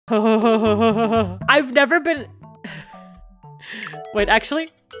I've never been... Wait, actually?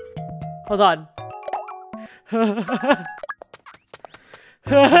 Hold on.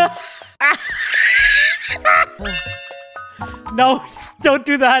 No, don't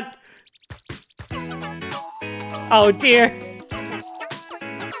do that. Oh dear.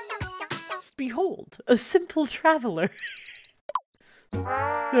 Behold, a simple traveler.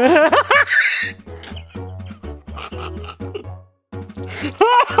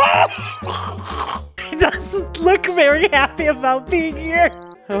 He doesn't look very happy about being here.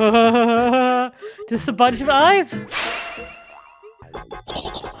 Just a bunch of eyes.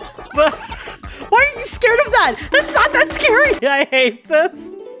 But why are you scared of that? That's not that scary. I hate this.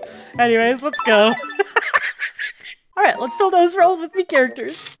 Anyways, let's go. Alright, let's fill those roles with me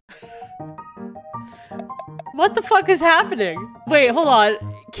characters. What the fuck is happening? Wait, hold on.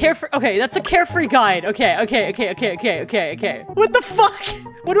 Carefree. Okay, that's a carefree guide. Okay. What the fuck?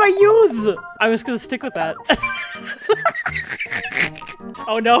 What do I use? I was gonna stick with that.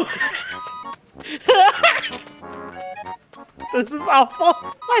 Oh no. This is awful.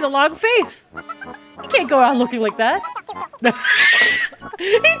 Why the long face? You can't go around looking like that.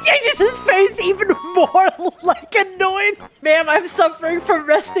 He changes his face even more like annoyed. Ma'am, I'm suffering from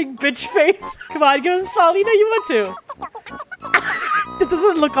resting bitch face. Come on, give us a smile. You know you want to. It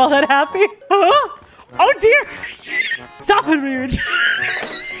doesn't look all that happy. Huh? Oh dear. Stop it, Rude.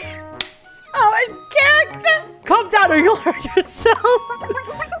 Oh, in character. Calm down or you'll hurt yourself.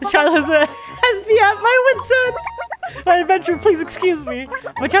 The child has me at my wit's end. My adventure, please excuse me.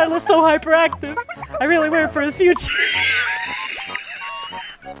 My child is so hyperactive. I really worry for his future.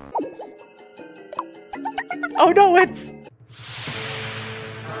 Oh no, it's...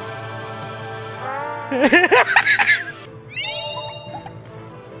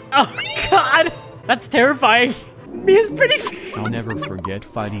 Oh god! That's terrifying. Mia's pretty face. I'll never forget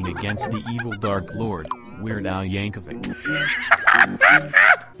fighting against the evil Dark Lord, Weird Al Yankovic.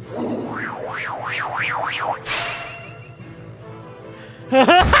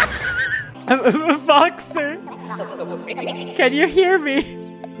 I'm a boxer. Can you hear me?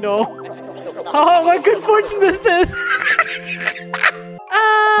 No. Oh, what good fortune this is!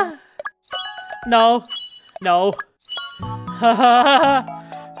 No. No.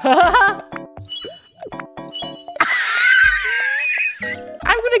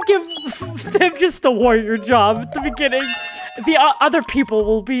 I'm gonna give him just a warrior job at the beginning. The other people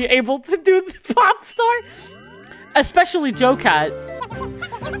will be able to do the pop star. Especially Joe Cat.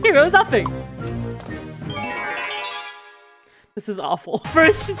 Here goes nothing. This is awful. For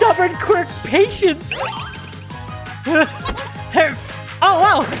a stubborn quirk, patience. Oh,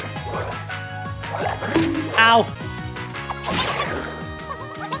 wow. Ow.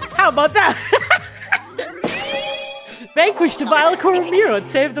 How about that? Vanquish the vile Koromiro and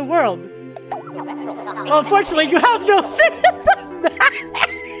save the world. Well, unfortunately, you have no say.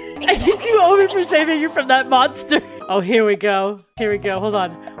 I think you owe me for saving you from that monster. Oh, here we go. Here we go. Hold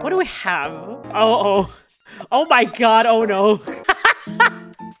on. What do we have? Oh my god. Oh no.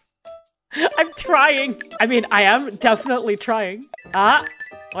 I'm trying. I mean, I am definitely trying.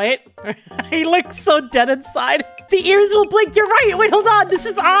 Wait. He looks so dead inside. The ears will blink. You're right. Wait, hold on. This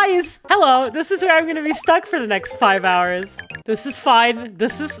is eyes. Hello. This is where I'm gonna be stuck for the next 5 hours. This is fine.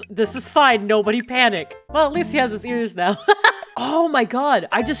 This is fine. Nobody panic. Well, at least he has his ears now. Oh my god.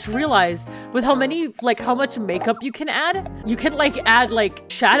 I just realized with how much makeup you can add add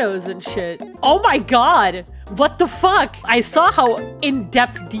shadows and shit. Oh my god. What the fuck? I saw how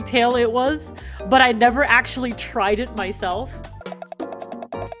in-depth detail it was, but I never actually tried it myself.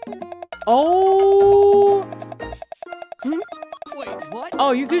 Oh. Wait, what?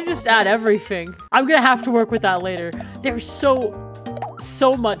 Oh, you can just add everything. I'm gonna have to work with that later. There's so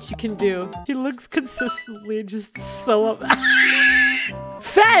much you can do. He looks consistently just so up.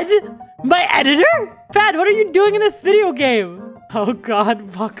 Fed? My editor? Fed, what are you doing in this video game? Oh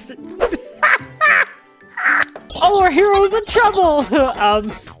god, Boxer. Oh, our hero's in trouble!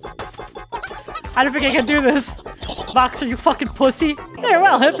 I don't think I can do this. Boxer, you fucking pussy. Very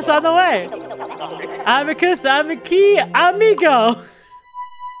well, Hip is on the way. Amicus, amici, amigo.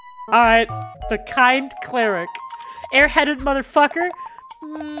 Alright, the kind cleric. Airheaded motherfucker.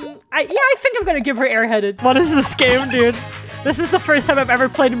 I think I'm gonna give her airheaded. What is this game, dude? This is the first time I've ever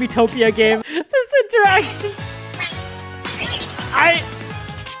played a Miitopia game. This interaction.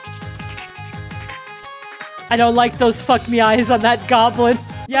 I don't like those fuck me eyes on that goblin.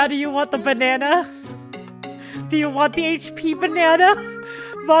 Yeah, do you want the banana? Do you want the HP banana?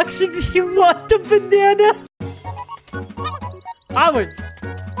 Boxer, do you want the banana? Onwards.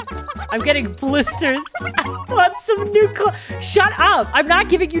 I'm getting blisters. I want some new clothes. Shut up! I'm not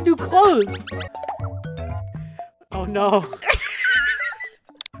giving you new clothes. Oh no.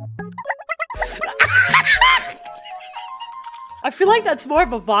 I feel like that's more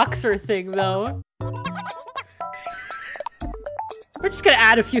of a Voxer thing though. We're just gonna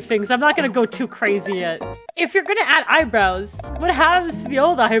add a few things. I'm not gonna go too crazy yet. If you're gonna add eyebrows, what happens to the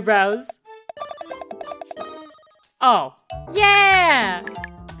old eyebrows? Oh. Yeah!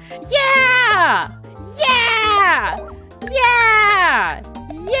 Yeah! Yeah! Yeah!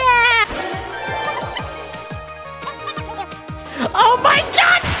 Yeah! Oh my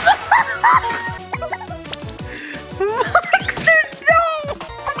god! Voxer, no!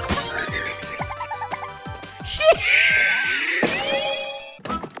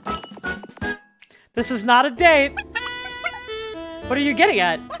 This is not a date. What are you getting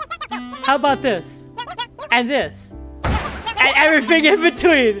at? How about this? And this? And everything in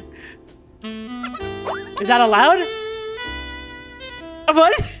between? Is that allowed?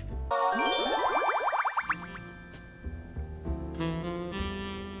 What?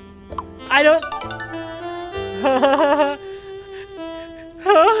 I don't...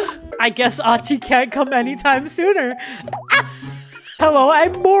 I guess Achi can't come anytime sooner. Hello,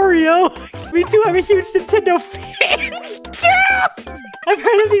 I'm Mario. Me too, I'm a huge Nintendo fan. I've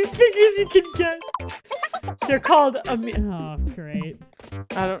heard of these figures you can get. They're called oh, great.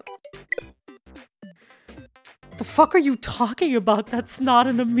 I don't... The fuck are you talking about? That's not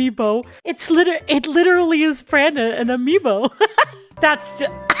an amiibo. It literally is Brandon, an amiibo. That's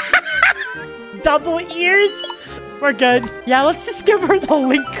just... Double ears? We're good. Yeah, let's just give her the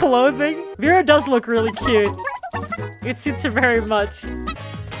Link clothing. Vera does look really cute. It suits her very much.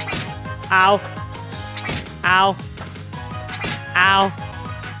 Ow. Ow. Ow.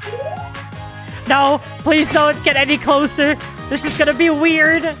 No, please don't get any closer. This is gonna be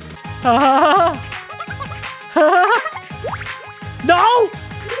weird. No!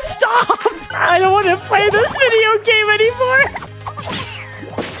 Stop! I don't want to play this video game anymore.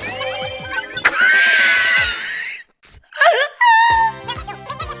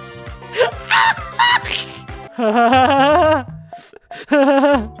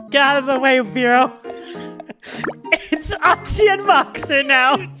 Get out of the way, Vero. It's Achi and Voxer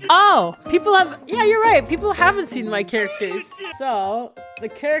now. Oh, people have... Yeah, you're right. People haven't seen my characters. So, the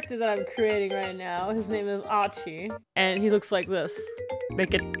character that I'm creating right now, his name is Achi. And he looks like this.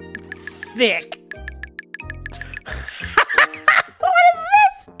 Make it thick. What is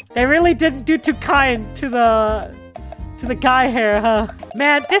this? They really didn't do too kind to the guy here, huh?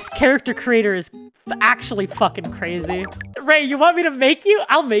 Man, this character creator is actually fucking crazy. Ray, you want me to make you?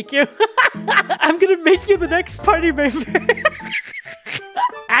 I'll make you. I'm gonna make you the next party member.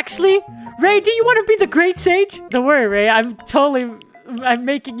 Actually, Ray, do you want to be the great sage? Don't worry, Ray. I'm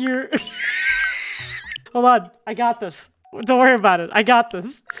making your... Hold on. I got this. Don't worry about it. I got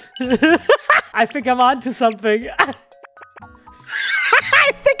this. I think I'm onto something. I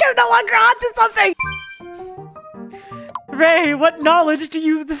think I'm no longer onto something. Ray, what knowledge do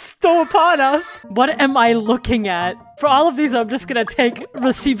you bestow upon us? What am I looking at? For all of these, I'm just gonna take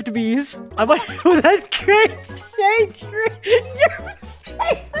received bees. I wonder who that great sage is. Your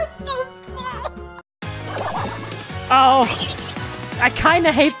face is so small. Oh, I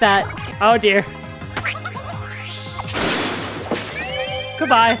kinda hate that. Oh dear.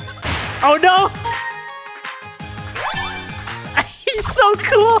 Goodbye. Oh no! He's so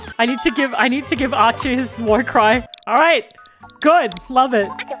cool. I need to give Achi his war cry. All right, good, love it.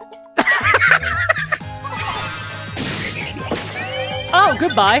 Oh,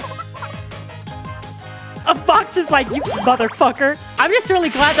 goodbye. A fox is like, you motherfucker. I'm just really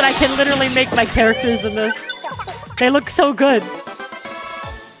glad that I can literally make my characters in this. They look so good.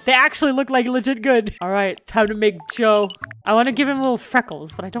 They actually look like legit good. All right, time to make Joe. I want to give him little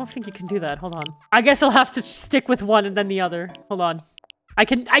freckles, but I don't think you can do that. Hold on. I guess I'll have to stick with one and then the other. Hold on. I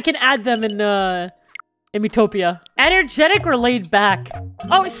can add them in Miitopia. Energetic or laid back?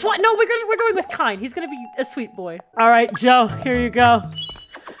 Oh, no, we're going with kind. He's gonna be a sweet boy. All right, Joe, here you go.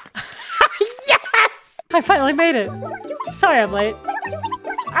 Yes! I finally made it. Sorry I'm late.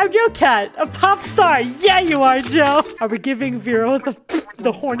 I'm Joe Cat, a pop star. Yeah, you are, Joe. Are we giving Vero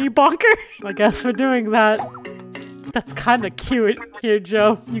the horny bonker? I guess we're doing that. That's kind of cute. Here,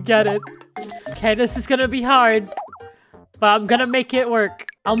 Joe, you get it. Okay, this is gonna be hard, but I'm gonna make it work.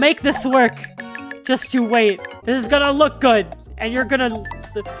 I'll make this work. Just you wait. This is gonna look good, and you're gonna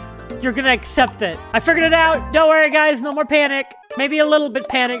accept it. I figured it out. Don't worry, guys. No more panic. Maybe a little bit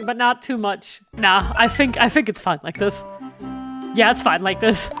panic, but not too much. Nah, I think it's fine like this. Yeah, it's fine like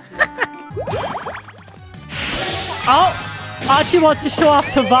this. Oh, Archie wants to show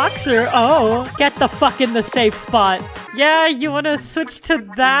off to Voxer. Oh, get the fuck in the safe spot. Yeah, you want to switch to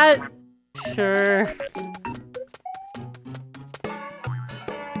that? Sure.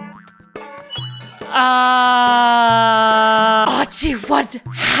 Archie, what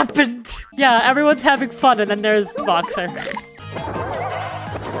happened? Yeah, everyone's having fun, and then there's Voxer.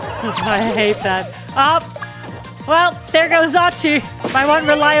 I hate that. Well, there goes Archie, my one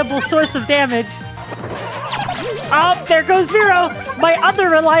reliable source of damage. There goes Vero, my other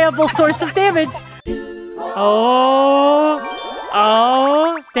reliable source of damage. Oh,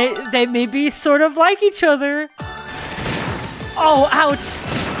 they maybe sort of like each other. Oh, ouch.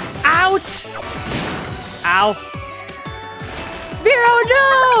 Ouch. Ow. Vero,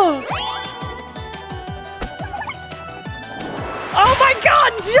 no! Oh my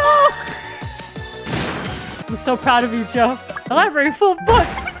god, Joe! I'm so proud of you, Joe. A library full of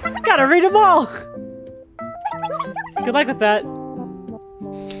books. Gotta read them all. Good luck with that.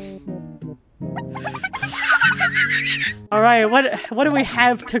 All right, what do we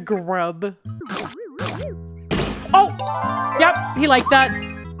have to grub? Oh, yep, he liked that.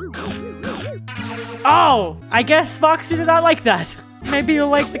 Oh, I guess Voxer did not like that. Maybe you'll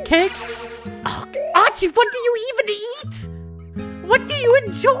like the cake? Oh, Archie, what do you even eat? What do you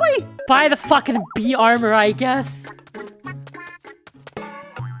enjoy? Buy the fucking bee armor, I guess.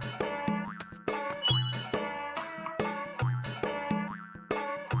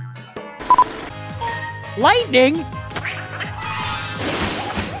 Lightning?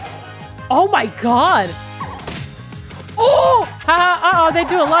 Oh my god. Oh! Uh-oh, they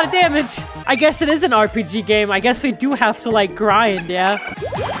do a lot of damage. I guess it is an RPG game. I guess we do have to, like, grind, yeah?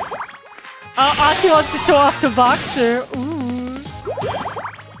 Archie wants to show off to Voxer. Ooh.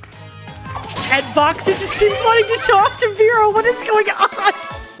 And Voxer just keeps wanting to show off to Vero. What is going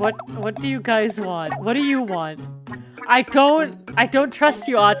on? What do you guys want? What do you want? I don't trust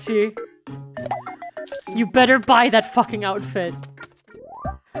you, Archie. You better buy that fucking outfit.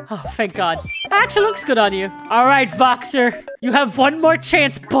 Oh, thank God. That actually looks good on you. All right, Voxer. You have one more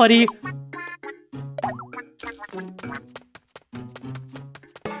chance, buddy.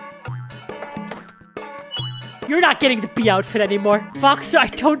 You're not getting the bee outfit anymore. Voxer, I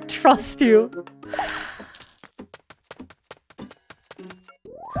don't trust you.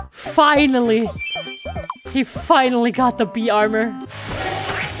 Finally. He finally got the bee armor.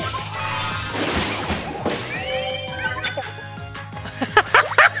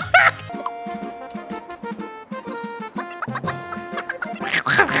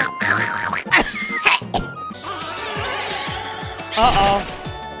 Uh-oh.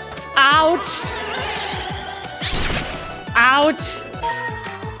 Ouch. Ouch.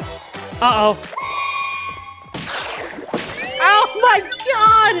 Uh-oh. Oh my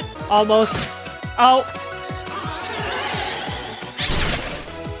god! Almost. Oh.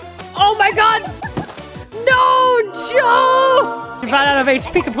 Oh my god! No, Joe! You ran out of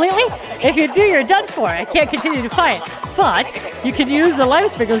HP completely? If you do, you're done for. I can't continue to fight. But you can use the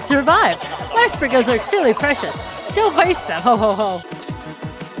life sprinkles to survive. Life sprinkles are extremely precious. Don't waste them. Ho ho ho.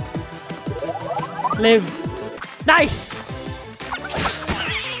 Live. Nice!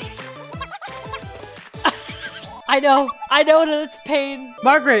 I know that it's pain.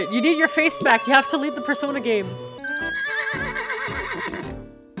 Margaret, you need your face back. You have to lead the Persona games.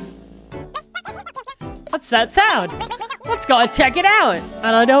 What's that sound? Let's go and check it out.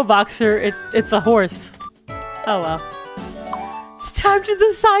 I don't know, Voxer. It's a horse. Oh well. It's time to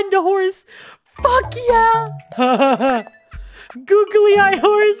decide the horse. Fuck yeah! Googly eye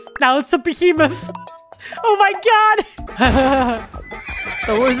horse. Now it's a behemoth. Oh my god!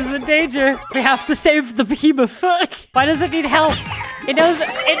 The horse is in danger. We have to save the behemoth. Why does it need help? It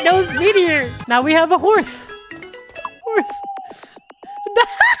knows meteor. Now we have a horse. Horse.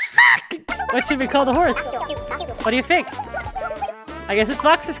 What should we call the horse? What do you think? I guess it's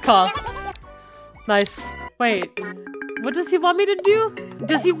Vox's call. Nice. Wait. What does he want me to do?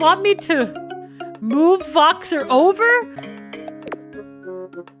 Does he want me to move Voxer over?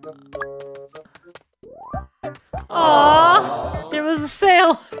 Aww, there was a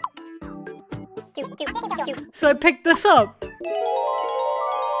sale. So I picked this up.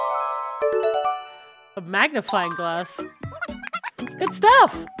 A magnifying glass. Good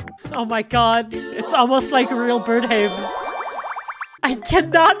stuff. Oh my god, it's almost like real Birdhaven. I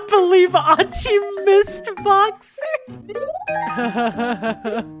cannot believe Archie missed Voxer.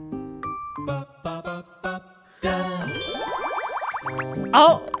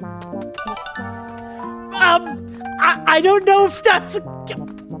 Oh. I don't know if that's a...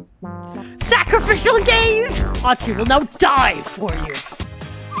 Sacrificial gaze! Archie will now die for you.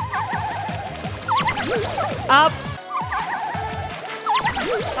 Up.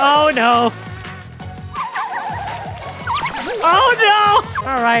 Oh no! Oh no!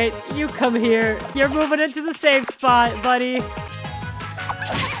 Alright, you come here. You're moving into the safe spot, buddy.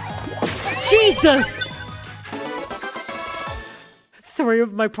 Jesus! 3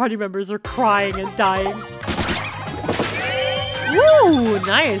 of my party members are crying and dying. Woo!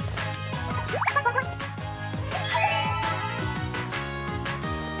 Nice!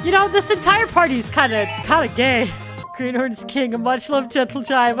 You know, this entire party is kinda gay. Greenhorn's king, a much-loved gentle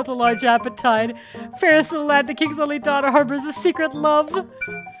giant with a large appetite. Fairest in the land, the king's only daughter harbors a secret love.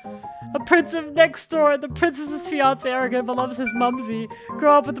 A prince of next door, the princess's fiance, arrogant, but loves his mumsy.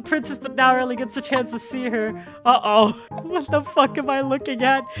 Grow up with the princess, but now rarely gets a chance to see her. Uh-oh. What the fuck am I looking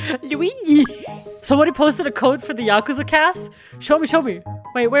at? Luigi! Somebody posted a code for the Yakuza cast? Show me, show me.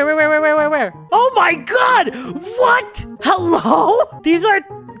 Wait, where? Oh my god! What? Hello? These are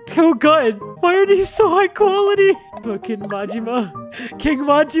too good. Why are these so high quality? King Majima. King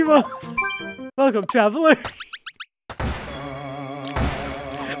Majima. Welcome, traveler.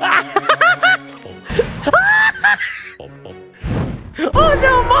 Oh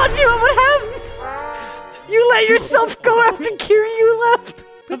no, Majima, what happened? You let yourself go after Kiryu left?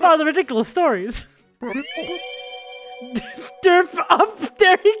 I found the ridiculous stories. Derp up,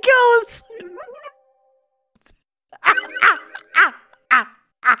 there he goes.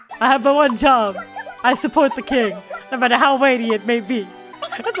 I have but one job. I support the king, no matter how weighty it may be.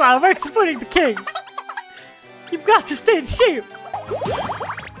 That's why I work supporting the king. You've got to stay in shape.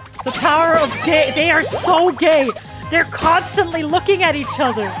 The power of gay. They are so gay. They're constantly looking at each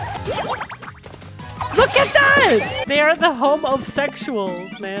other. Look at that! They are the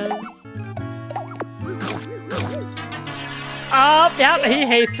homosexuals, man. Oh, yeah, he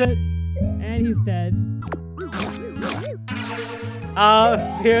hates it. And he's dead. Oh,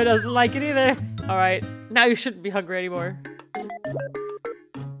 Vera doesn't like it either. Alright, now you shouldn't be hungry anymore.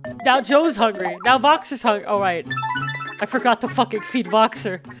 Now Joe's hungry. Now Voxer's hungry. Alright. I forgot to fucking feed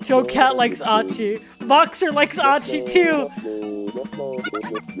Voxer. Joe Cat likes Achi. Voxer likes Achi too.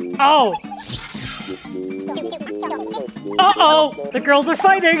 Oh. Uh-oh. The girls are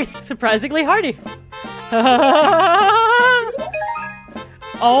fighting. Surprisingly hardy.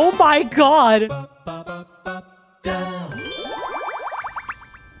 Oh my god.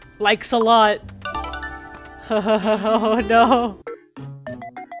 Likes a lot. Oh no.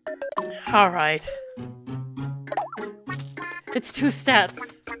 Alright. It's 2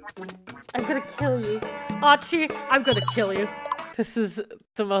 stats. I'm gonna kill you. Achi, I'm gonna kill you. This is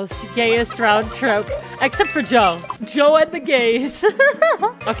the most gayest round trip. Except for Joe. Joe and the gays.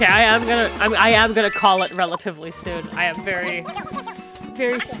 Okay, I am gonna call it relatively soon. I am very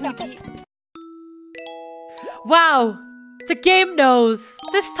sleepy. Wow! The game knows.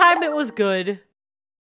 This time it was good.